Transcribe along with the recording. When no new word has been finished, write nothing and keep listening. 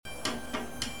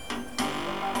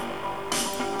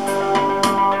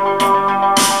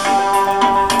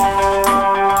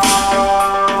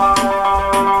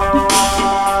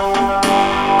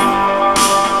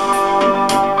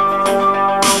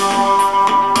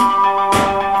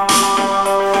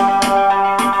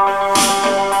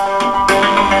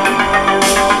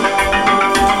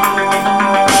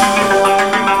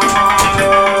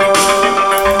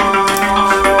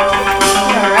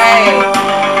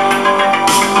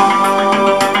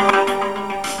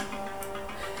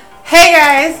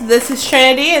guys, this is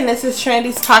Trinity, and this is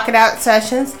Trinity's Talk It Out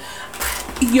Sessions.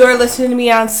 You're listening to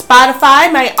me on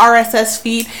Spotify, my RSS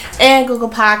feed, and Google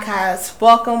Podcasts.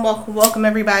 Welcome,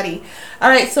 everybody.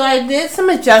 Alright, so I did some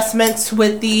adjustments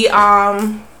with the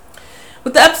episode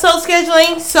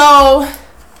scheduling. So,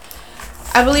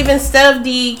 I believe instead of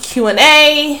the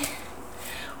Q&A,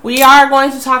 we are going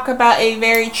to talk about a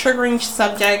very triggering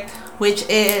subject, which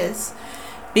is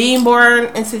being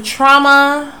born into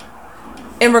trauma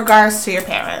in regards to your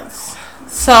parents.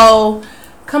 So,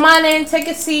 come on in, take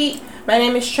a seat. My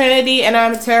name is Trinity, and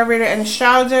I'm a tarot reader and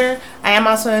astrologer. I am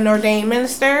also an ordained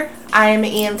minister. I am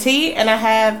an EMT, and I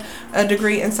have a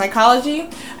degree in psychology.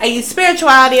 I use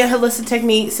spirituality and holistic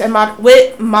techniques and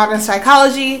with modern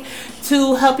psychology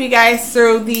to help you guys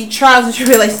through the trials and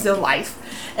tribulations of life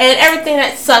and everything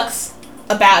that sucks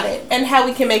about it, and how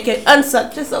we can make it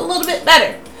unsuck just a little bit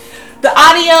better. The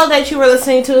audio that you were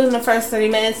listening to in the first 30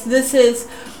 minutes, this is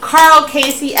Carl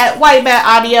Casey at White Bat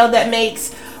Audio that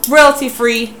makes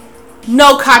royalty-free,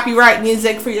 no copyright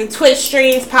music for your Twitch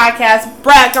streams, podcasts,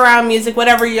 background music,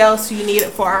 whatever else you need it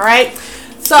for, alright?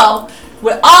 So,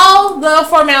 with all the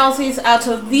formalities out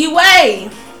of the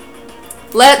way,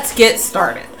 let's get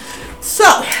started.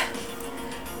 So,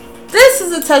 this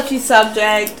is a touchy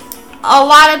subject. A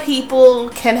lot of people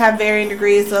can have varying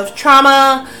degrees of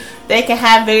trauma. They can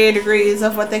have varying degrees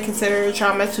of what they consider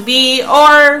trauma to be,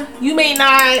 or you may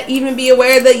not even be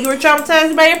aware that you were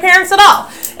traumatized by your parents at all.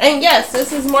 And yes,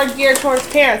 this is more geared towards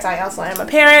parents. I also am a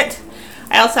parent.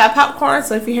 I also have popcorn,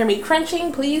 so if you hear me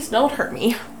crunching, please don't hurt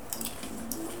me.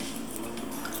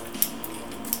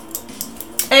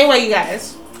 Anyway, you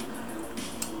guys,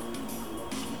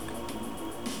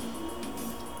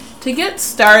 to get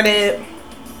started,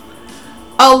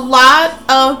 a lot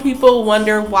of people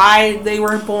wonder why they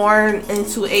were born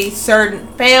into a certain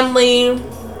family.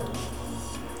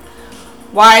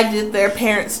 Why did their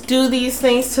parents do these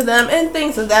things to them, and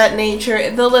things of that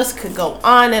nature. The list could go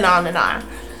on and on and on.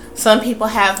 Some people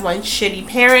have one shitty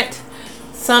parent.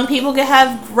 Some people could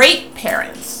have great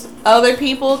parents. Other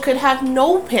people could have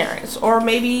no parents, or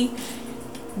maybe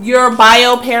your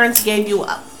bio parents gave you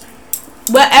up.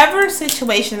 Whatever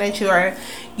situation that you are in,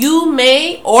 you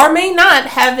may or may not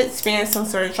have experienced some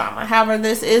sort of trauma. However,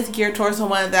 this is geared towards the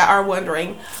ones that are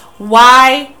wondering,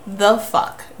 why the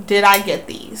fuck did I get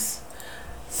these?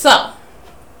 So,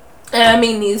 and I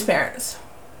mean these parents.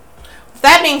 With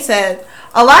that being said,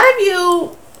 a lot of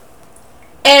you,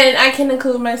 and I can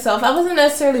include myself, I wasn't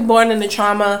necessarily born into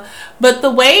trauma, but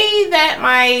the way that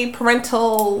my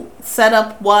parental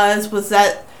setup was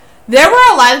that there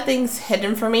were a lot of things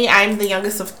hidden from me. I'm the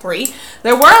youngest of 3.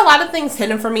 There were a lot of things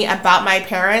hidden from me about my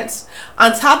parents.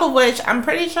 On top of which, I'm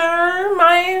pretty sure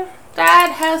my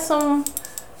dad has some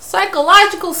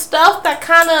psychological stuff that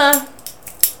kind of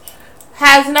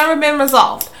has never been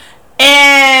resolved.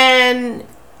 And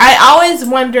I always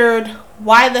wondered,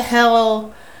 why the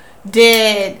hell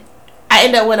did I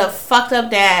end up with a fucked up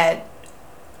dad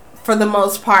for the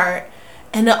most part,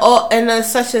 and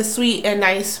such a sweet and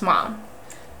nice mom?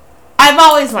 I've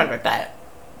always wondered that.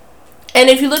 And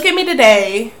if you look at me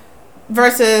today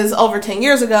versus over 10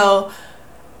 years ago,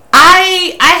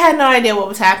 I had no idea what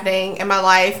was happening in my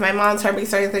life. My mom told me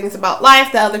certain things about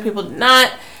life that other people did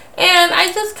not. And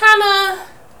I just kind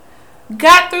of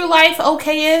got through life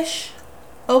okay-ish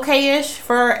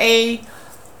for a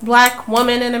black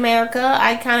woman in America.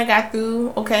 I kind of got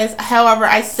through okay. However,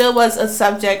 I still was a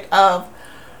subject of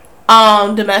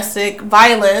domestic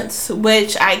violence,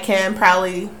 which I can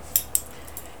probably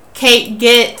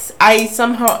I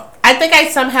think I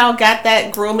somehow got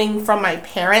that grooming from my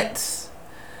parents,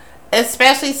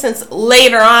 especially since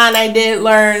later on I did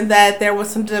learn that there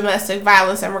was some domestic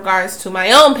violence in regards to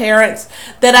my own parents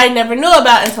that I never knew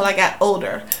about until I got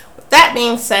older. With that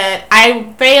being said,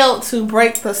 I failed to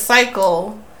break the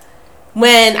cycle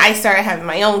when I started having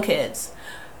my own kids.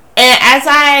 And as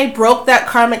I broke that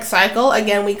karmic cycle,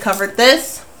 again, we covered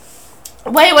this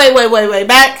way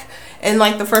back in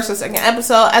like the first or second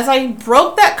episode, as I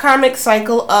broke that karmic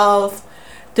cycle of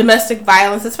domestic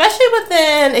violence, especially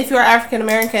within, if you're African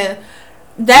American,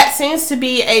 that seems to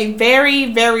be a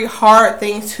very, very hard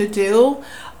thing to do.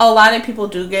 A lot of people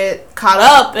do get caught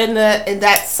up in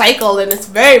that cycle, and it's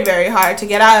very, very hard to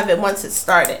get out of it once it's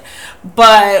started.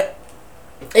 But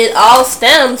it all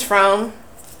stems from,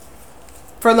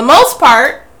 for the most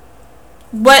part,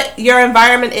 what your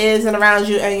environment is and around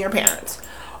you and your parents.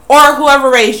 Or whoever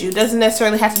raised you. Doesn't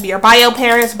necessarily have to be your bio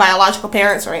parents, biological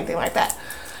parents, or anything like that.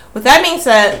 With that being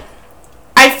said,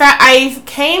 I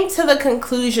came to the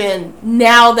conclusion,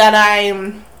 now that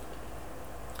I'm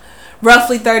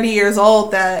roughly 30 years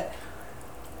old, that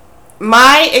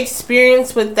my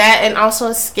experience with that, and also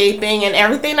escaping and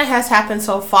everything that has happened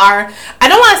so far, I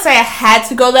don't want to say I had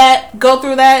to go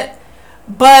through that,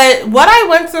 but what I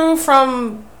went through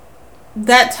from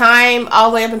that time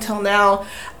all the way up until now,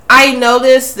 I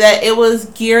noticed that it was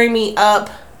gearing me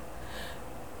up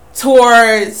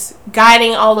towards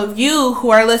guiding all of you who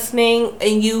are listening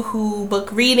and you who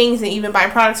book readings and even buy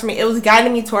products from me. It was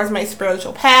guiding me towards my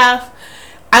spiritual path.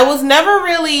 I was never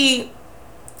really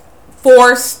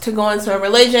forced to go into a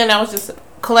religion. I was just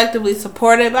collectively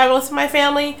supported by most of my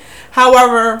family.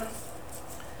 However,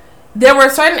 there were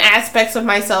certain aspects of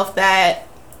myself that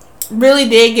really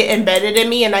did get embedded in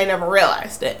me and I never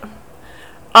realized it.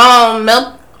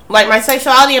 Like my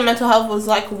sexuality and mental health was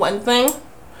like one thing.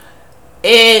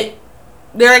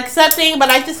 They're accepting, but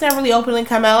I just never really openly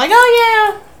come out like,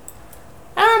 oh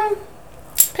yeah, I'm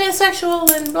pansexual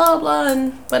and blah blah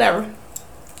and whatever.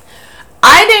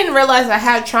 I didn't realize I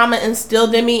had trauma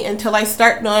instilled in me until I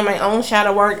started doing my own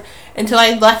shadow work, until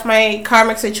I left my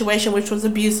karmic situation, which was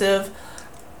abusive.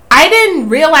 I didn't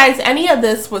realize any of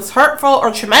this was hurtful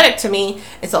or traumatic to me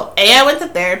until A, I went to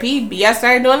therapy, B, I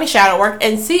started doing the shadow work,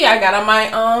 and C, I got on my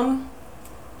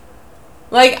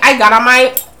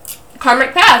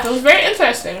karmic path. It was very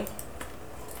interesting.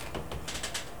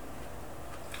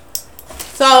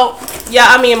 So, yeah,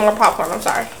 I'm eating more popcorn. I'm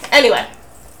sorry. Anyway.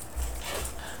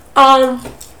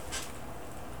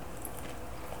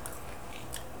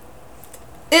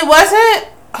 It wasn't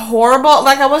horrible.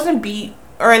 Like, I wasn't beat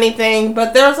or anything,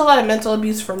 but there was a lot of mental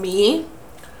abuse for me.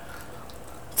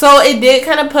 So, it did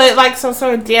kind of put, like, some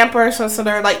sort of damper, some sort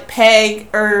of, like, peg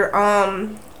or,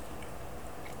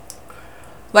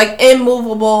 like,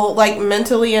 immovable, like,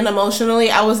 mentally and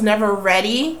emotionally. I was never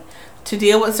ready to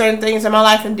deal with certain things in my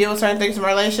life and deal with certain things in my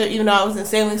relationship, even though I was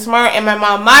insanely smart, and my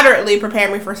mom moderately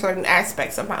prepared me for certain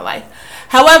aspects of my life.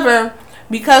 However,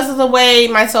 because of the way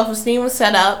my self-esteem was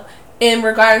set up in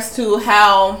regards to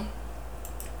how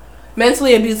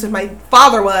mentally abusive my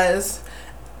father was,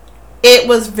 it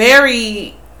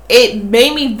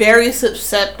made me very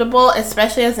susceptible,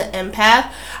 especially as an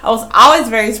empath. I was always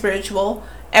very spiritual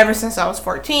ever since I was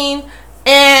 14,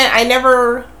 and I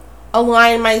never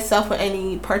aligned myself with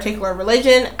any particular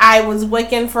religion. I was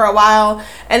Wiccan for a while,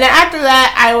 and then after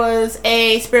that I was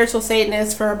a spiritual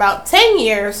Satanist for about 10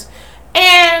 years,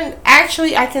 and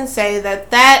actually I can say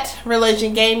that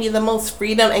religion gave me the most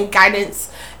freedom and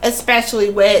guidance, especially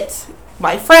with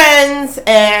my friends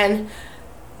and,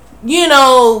 you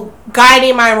know,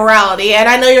 guiding my morality. And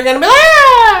I know you're gonna be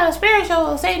like,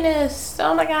 spiritual Satanist,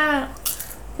 oh my god,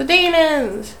 the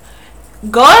demons.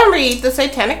 Go and read the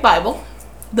Satanic Bible,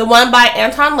 the one by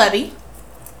Anton LaVey.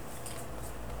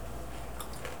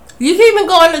 You can even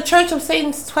go on the Church of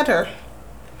Satan's Twitter,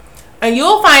 and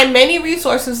you'll find many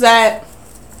resources that,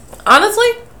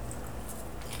 honestly,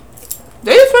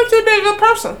 they just want you to be a good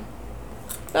person.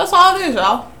 That's all it is,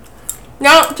 y'all.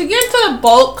 Now, to get into the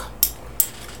bulk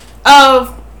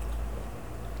of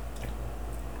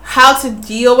how to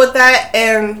deal with that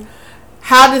and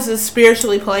how does this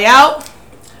spiritually play out,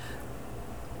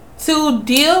 to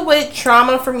deal with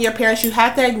trauma from your parents, you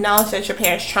have to acknowledge that your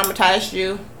parents traumatized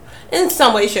you in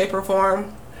some way, shape, or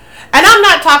form. And I'm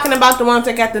not talking about the ones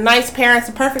that got the nice parents,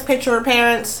 the perfect picture of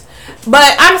parents.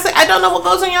 But honestly, I don't know what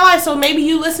goes on in your life. So maybe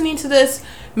you listening to this,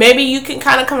 maybe you can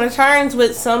kind of come to terms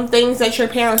with some things that your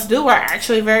parents do are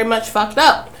actually very much fucked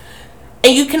up.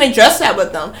 And you can address that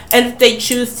with them. And if they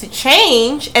choose to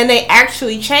change, and they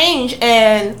actually change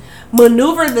and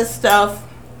maneuver this stuff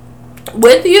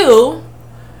with you,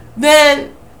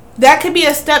 then that could be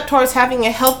a step towards having a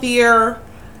healthier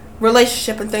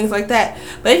relationship and things like that.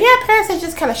 But if you have parents that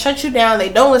just kind of shut you down, they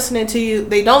don't listen to you,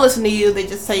 they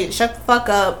just tell you to shut the fuck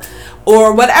up,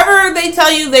 or whatever they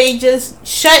tell you, they just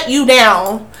shut you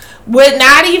down with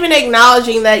not even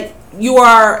acknowledging that you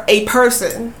are a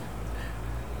person.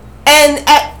 And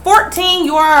at 14,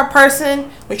 you are a person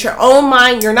with your own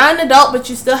mind. You're not an adult, but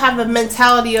you still have a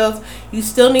mentality of you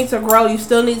still need to grow, you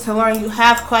still need to learn, you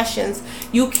have questions.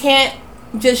 You can't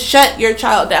just shut your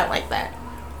child down like that.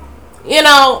 You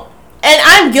know, and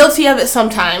I'm guilty of it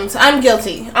sometimes. I'm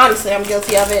guilty. Honestly, I'm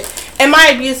guilty of it. And my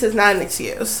abuse is not an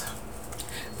excuse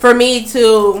for me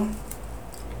to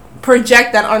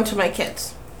project that onto my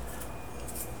kids.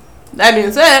 That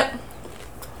being said,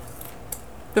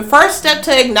 the first step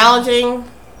to acknowledging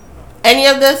any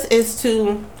of this is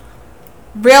to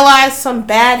realize some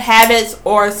bad habits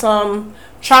or some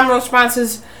trauma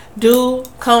responses do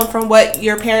come from what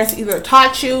your parents either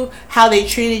taught you, how they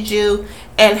treated you,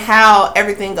 and how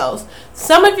everything goes.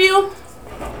 Some of you,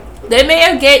 they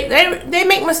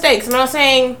make mistakes. I'm not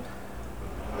saying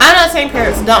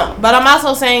parents don't, but I'm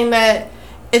also saying that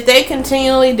if they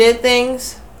continually did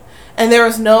things and there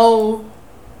was no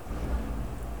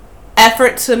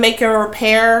effort to make a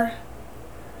repair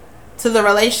to the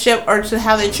relationship or to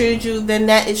how they treated you, then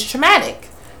that is traumatic.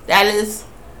 That is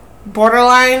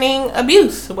borderlining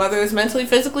abuse, whether it's mentally,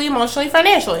 physically, emotionally,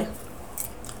 financially.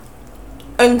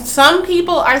 And some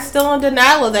people are still in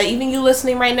denial of that. Even you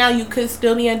listening right now, you could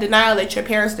still be in denial that your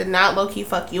parents did not low-key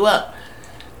fuck you up.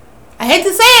 I hate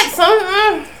to say it,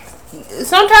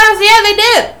 sometimes, yeah, they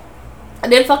did.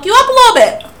 And then fuck you up a little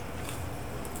bit.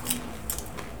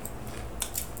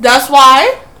 That's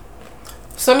why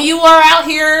some of you are out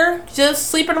here just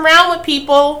sleeping around with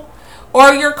people,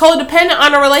 or you're codependent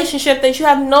on a relationship that you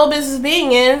have no business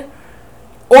being in,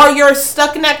 or you're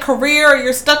stuck in that career, or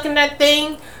you're stuck in that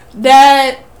thing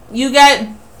that you got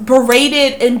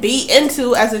berated and beat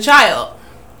into as a child.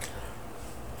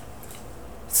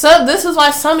 So this is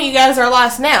why some of you guys are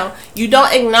lost now. You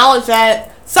don't acknowledge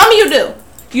that. Some of you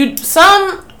do.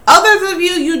 Some others of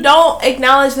you don't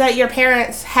acknowledge that your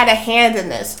parents had a hand in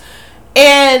this.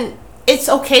 And it's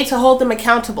okay to hold them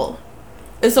accountable.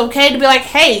 It's okay to be like,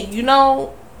 hey, you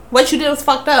know, what you did was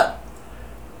fucked up.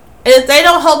 And if they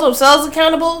don't hold themselves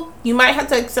accountable, you might have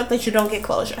to accept that you don't get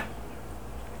closure.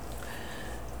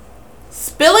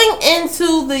 Spilling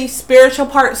into the spiritual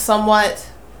part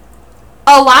somewhat,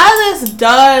 a lot of this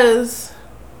does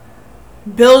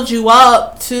build you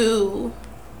up to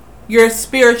your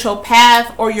spiritual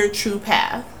path or your true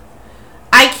path.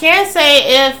 I can't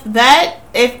say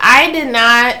if I did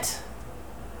not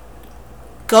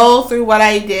go through what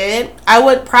I did, I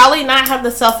would probably not have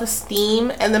the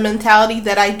self-esteem and the mentality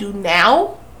that I do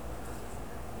now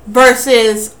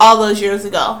versus all those years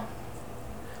ago.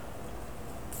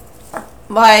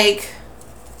 Like,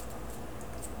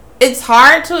 it's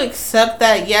hard to accept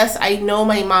that, yes, I know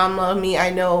my mom loved me, I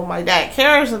know my dad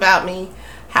cares about me.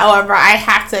 However, I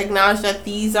have to acknowledge that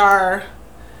these are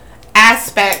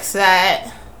aspects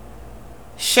that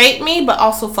shape me but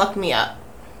also fuck me up.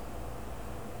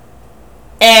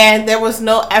 And there was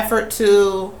no effort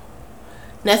to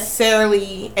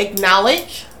necessarily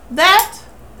acknowledge that.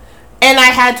 And I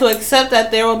had to accept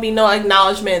that there will be no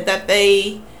acknowledgement that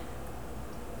they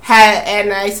had,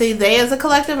 and I say they as a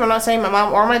collective, I'm not saying my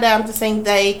mom or my dad, I'm just saying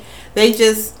they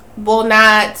just will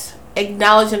not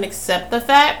acknowledge and accept the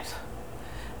fact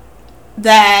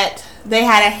that they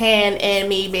had a hand in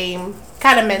me being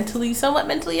kind of somewhat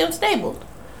mentally unstable.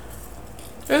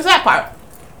 There's that part.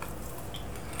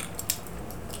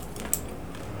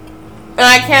 And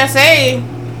I can't say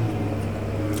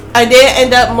I did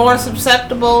end up more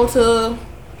susceptible to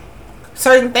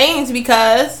certain things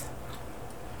because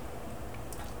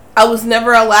I was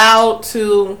never allowed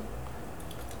to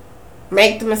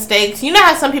make the mistakes. You know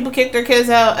how some people kick their kids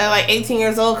out at like 18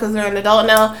 years old because they're an adult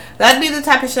now? That'd be the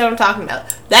type of shit I'm talking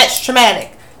about. That's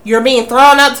traumatic. You're being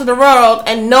thrown out to the world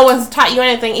and no one's taught you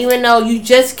anything, even though you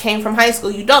just came from high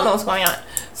school. You don't know what's going on.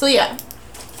 So yeah.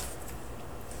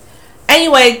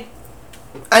 Anyway,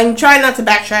 I'm trying not to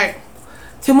backtrack.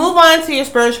 To move on to your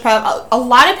spiritual path, a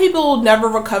lot of people will never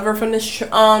recover from this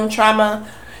trauma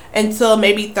until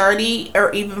maybe 30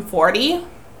 or even 40.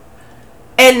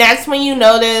 And that's when you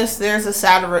notice there's a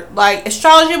Saturn, like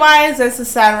astrology wise, there's a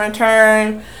Saturn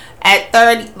return at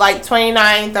 30, like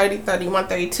 29, 30, 31,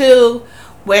 32,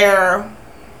 where,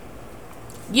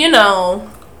 you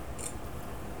know,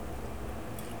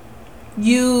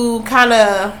 you kind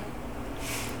of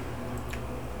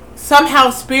somehow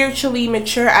spiritually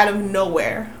mature out of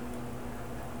nowhere.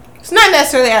 It's not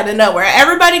necessarily out of nowhere.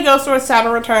 Everybody goes through a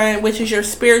Saturn return, which is your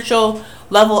spiritual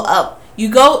level up.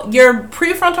 Your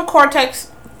prefrontal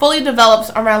cortex fully develops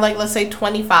around, like, let's say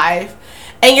 25,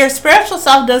 and your spiritual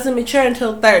self doesn't mature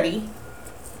until 30.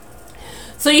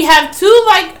 So you have two,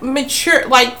 like, mature,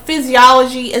 like,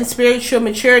 physiology and spiritual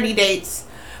maturity dates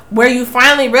where you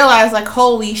finally realize, like,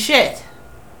 holy shit,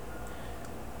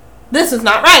 this is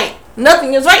not right.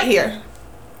 Nothing is right here.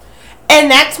 And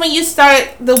that's when you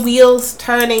start the wheels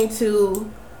turning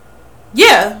to,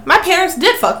 yeah, my parents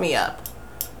did fuck me up.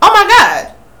 Oh my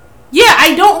God. Yeah,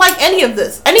 I don't like any of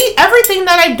this. Everything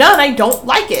that I've done, I don't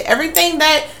like it. Everything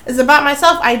that is about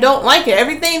myself, I don't like it.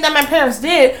 Everything that my parents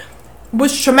did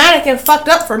was traumatic and fucked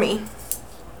up for me.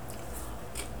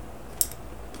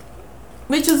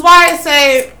 Which is why I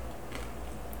say,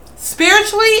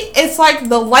 spiritually, it's like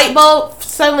the light bulb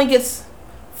suddenly gets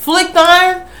flicked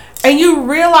on, and you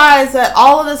realize that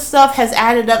all of this stuff has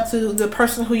added up to the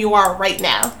person who you are right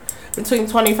now, between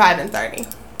 25 and 30.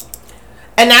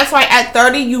 And that's why at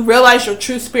 30, you realize your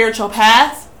true spiritual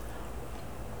path.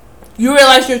 You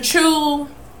realize your true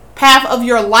path of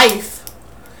your life,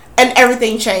 and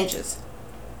everything changes.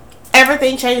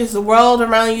 everything changes. The world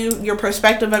around you, your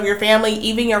perspective of your family,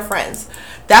 even your friends.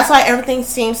 That's why everything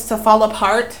seems to fall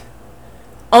apart,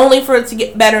 only for it to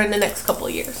get better in the next couple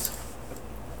of years.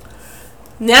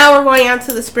 Now we're going on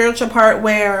to the spiritual part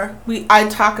where I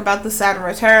talk about the Saturn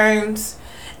returns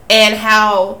and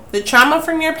how the trauma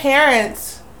from your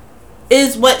parents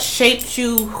is what shaped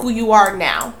you who you are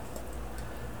now.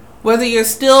 Whether you're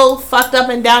still fucked up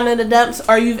and down in the dumps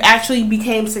or you've actually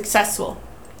became successful.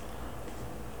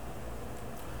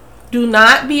 Do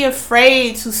not be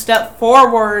afraid to step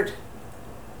forward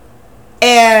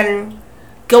and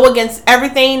go against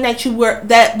everything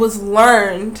that was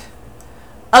learned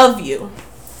of you.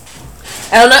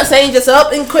 And I'm not saying just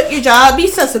up and quit your job. Be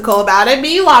sensible about it.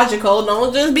 Be logical.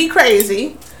 Don't just be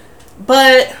crazy.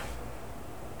 But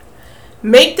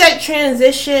make that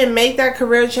transition. Make that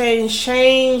career change.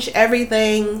 Change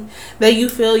everything that you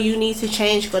feel you need to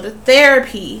change. Go to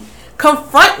therapy.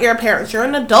 Confront your parents. You're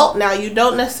an adult now. You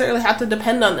don't necessarily have to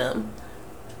depend on them.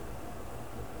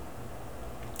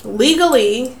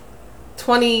 Legally,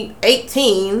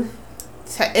 2018,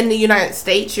 in the United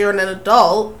States, you're an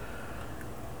adult.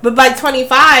 But by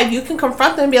 25, you can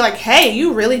confront them and be like, hey,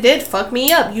 you really did fuck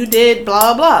me up. You did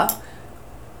blah, blah.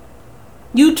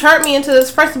 You turned me into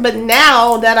this person, but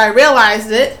now that I realized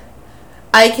it,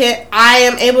 I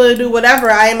am able to do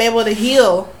whatever. I am able to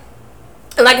heal.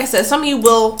 And like I said, some of you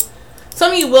will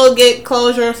get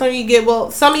closure.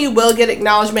 Some of you will get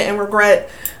acknowledgement and regret.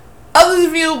 Others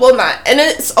of you will not. And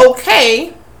it's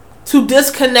okay to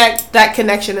disconnect that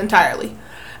connection entirely.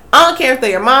 I don't care if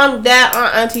they're your mom, dad,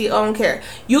 aunt, auntie. I don't care.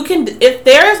 You can, if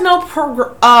there is no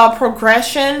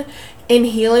progression in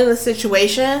healing the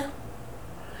situation.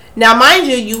 Now, mind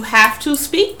you, you have to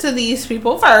speak to these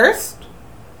people first.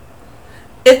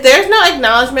 If there's no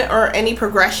acknowledgement or any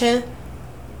progression,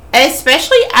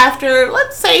 especially after,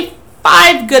 let's say,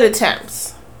 5 good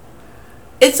attempts,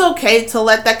 it's okay to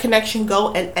let that connection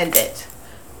go and end it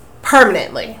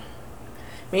permanently.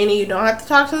 Meaning you don't have to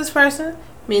talk to this person.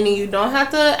 Meaning you don't have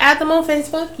to add them on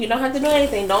Facebook. You don't have to do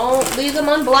anything. Don't leave them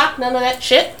unblocked. None of that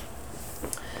shit.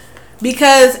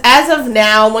 Because as of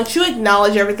now, once you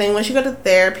acknowledge everything, once you go to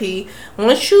therapy,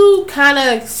 once you kind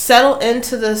of settle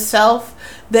into the self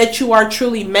that you are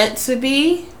truly meant to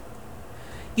be,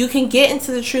 you can get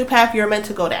into the true path you're meant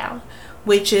to go down.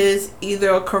 Which is either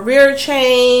a career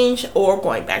change or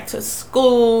going back to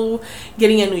school,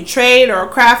 getting a new trade or a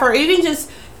craft, or even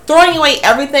just throwing away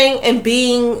everything and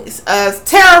being a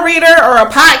tarot reader or a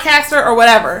podcaster or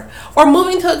whatever. Or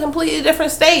moving to a completely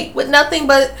different state with nothing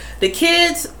but the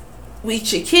kids,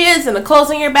 with your kids and the clothes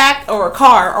on your back or a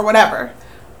car or whatever.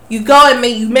 You go and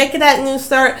you make it that new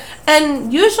start.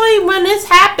 And usually when this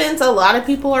happens, a lot of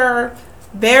people are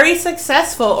very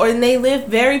successful or they live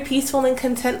very peaceful and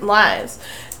content lives.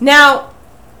 Now,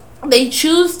 they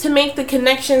choose to make the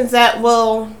connections that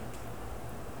will,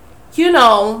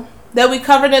 that we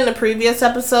covered in the previous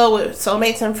episode with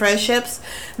soulmates and friendships.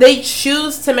 They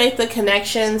choose to make the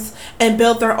connections and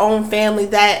build their own family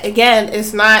that, again,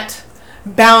 is not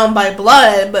bound by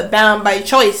blood, but bound by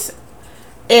choice.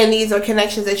 And these are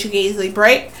connections that you can easily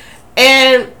break.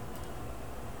 And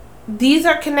these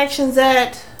are connections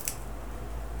that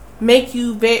make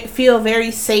you feel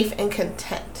very safe and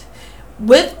content.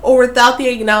 With or without the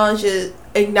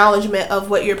acknowledgement of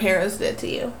what your parents did to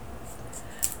you.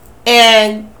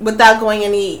 And without going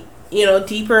any,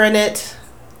 deeper in it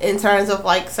in terms of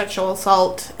like sexual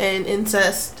assault and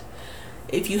incest.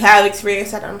 If you have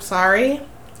experienced that, I'm sorry.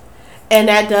 And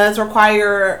that does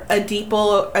require a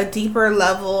deeper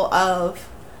level of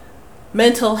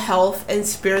mental health and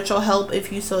spiritual help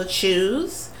if you so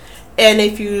choose. And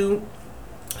if you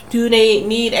do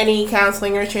need any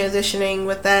counseling or transitioning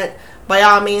with that, by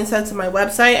all means, head to my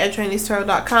website at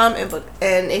traineestarot.com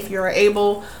and if you're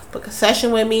able, book a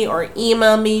session with me or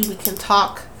email me. We can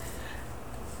talk.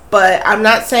 But I'm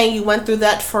not saying you went through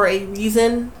that for a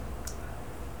reason,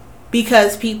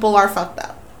 because people are fucked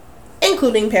up,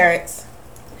 including parents.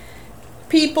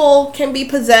 People can be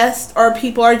possessed, or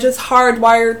people are just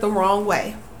hardwired the wrong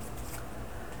way.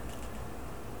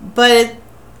 But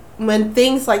when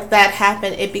things like that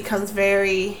happen, it becomes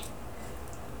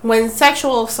when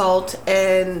sexual assault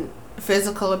and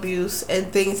physical abuse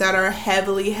and things that are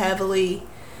heavily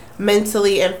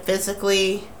mentally and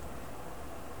physically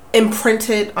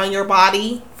imprinted on your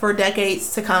body for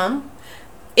decades to come,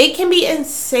 it can be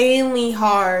insanely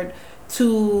hard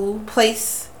to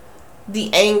place the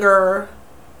anger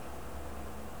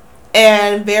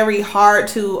and very hard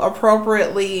to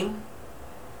appropriately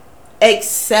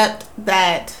accept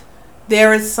that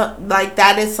there is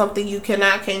that is something you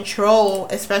cannot control,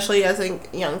 especially as a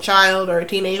young child or a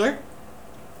teenager.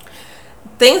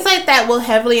 things like that will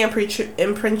heavily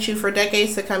imprint you for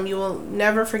decades to come. You will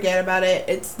never forget about it.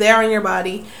 It's there on your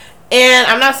body. And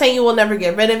I'm not saying you will never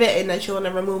get rid of it and that you will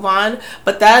never move on,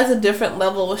 but that is a different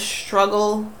level of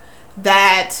struggle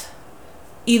that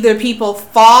either people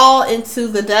fall into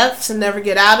the depths and never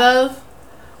get out of,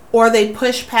 or they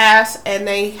push past and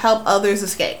they help others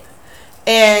escape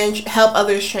and help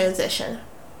others transition.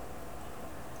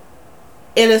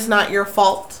 It is not your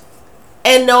fault.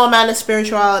 And no amount of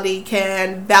spirituality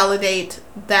can validate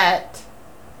that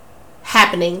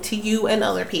happening to you and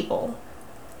other people.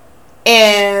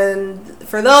 And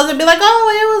for those that be like,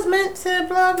 oh, it was meant to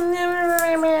blah, blah,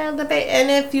 blah, blah,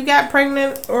 and if you got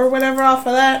pregnant or whatever off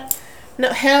of that,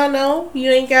 no, hell no,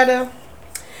 you ain't gotta.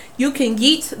 You can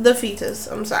yeet the fetus.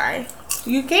 I'm sorry,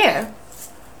 you can.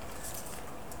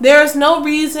 There's no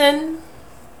reason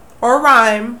or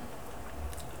rhyme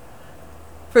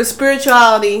for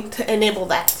spirituality to enable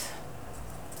that.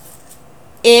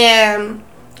 And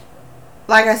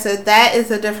like I said, that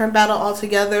is a different battle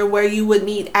altogether, where you would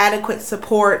need adequate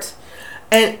support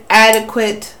and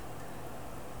adequate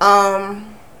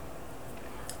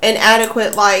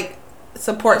like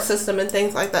support system and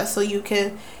things like that, so you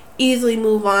can easily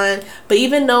move on. But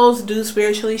even those do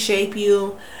spiritually shape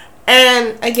you.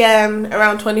 And again,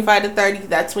 around 25 to 30,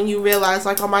 that's when you realize,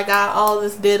 like, oh my God, all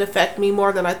this did affect me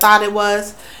more than I thought it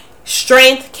was.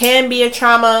 Strength can be a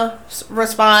trauma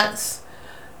response.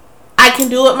 I can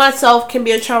do it myself can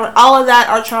be a trauma. All of that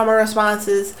are trauma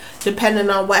responses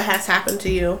depending on what has happened to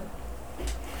you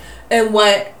and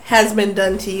what has been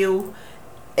done to you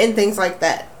and things like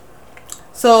that.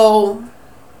 So,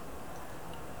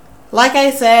 like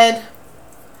I said,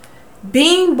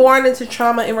 being born into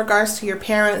trauma in regards to your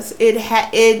parents,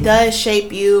 it does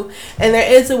shape you, and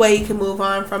there is a way you can move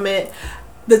on from it.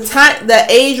 The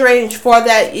age range for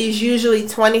that is usually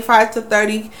 25 to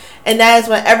 30, and that is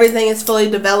when everything is fully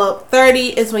developed.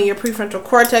 30 is when your prefrontal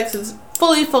cortex is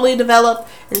fully developed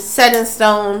and set in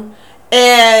stone,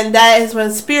 and that is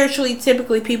when spiritually,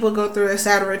 typically, people go through a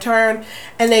Saturn return,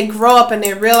 and they grow up and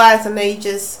they realize and they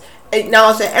just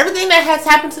acknowledge that everything that has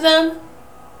happened to them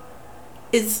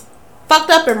is fucked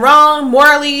up and wrong,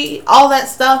 morally, all that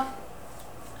stuff,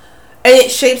 and it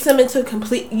shapes them into a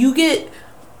complete.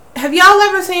 Have y'all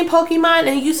ever seen Pokemon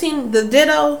and you seen the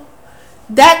Ditto?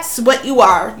 That's what you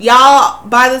are. Y'all,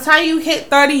 by the time you hit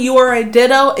 30, you are a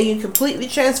Ditto, and you completely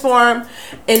transform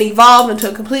and evolve into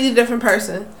a completely different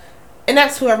person. And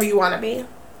that's whoever you want to be.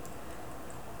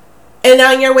 And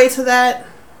on your way to that,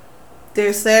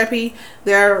 there's therapy.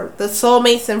 There are the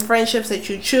soulmates and friendships that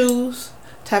you choose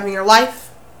to have in your life.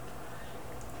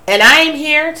 And I am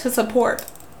here to support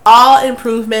all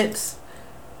improvements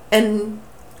and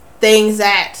things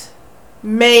that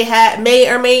may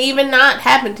or may even not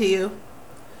happen to you.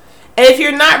 And if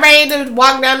you're not ready to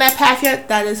walk down that path yet,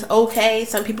 that is okay.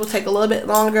 Some people take a little bit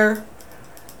longer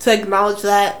to acknowledge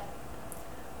that.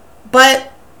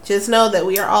 But just know that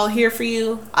we are all here for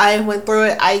you. I went through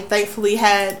it. I thankfully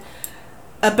had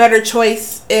a better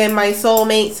choice in my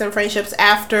soulmates and friendships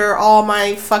after all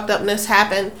my fucked upness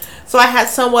happened. So I had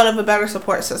somewhat of a better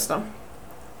support system.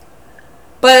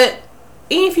 But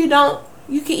even if you don't,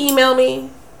 you can email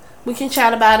me. We can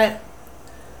chat about it.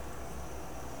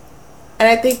 And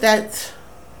I think that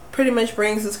pretty much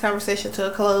brings this conversation to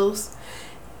a close.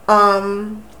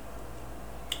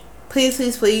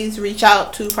 Please reach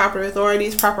out to proper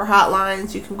authorities, proper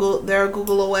hotlines. You can go there,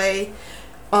 Google away.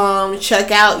 Check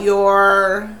out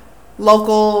your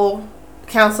local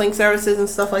counseling services and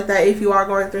stuff like that if you are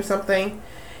going through something.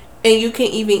 And you can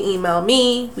even email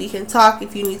me. We can talk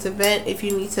if you need to vent, if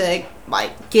you need to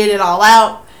get it all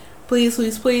out. Please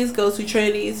go to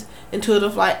Trinity's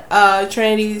Intuitive Light,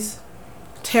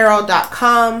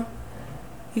 Trinity'sTarot.com.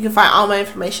 You can find all my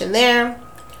information there.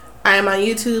 I am on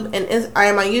YouTube,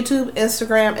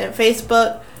 Instagram, and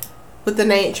Facebook with the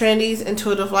name Trinity's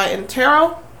Intuitive Light and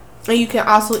Tarot. And you can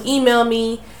also email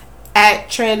me at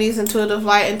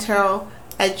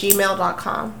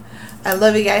Trinity'sIntuitivelightingtarot@gmail.com. I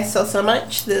love you guys so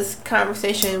much. This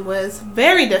conversation was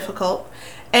very difficult,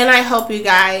 and I hope you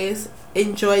guys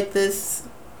enjoyed this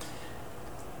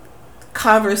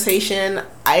conversation.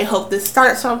 I hope this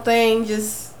starts something.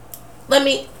 Just let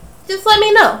me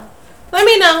know. Let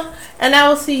me know. And I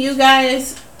will see you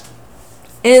guys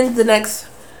in the next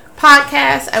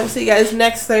podcast. I will see you guys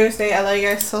next Thursday. I love you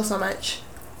guys so much.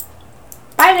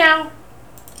 Bye now.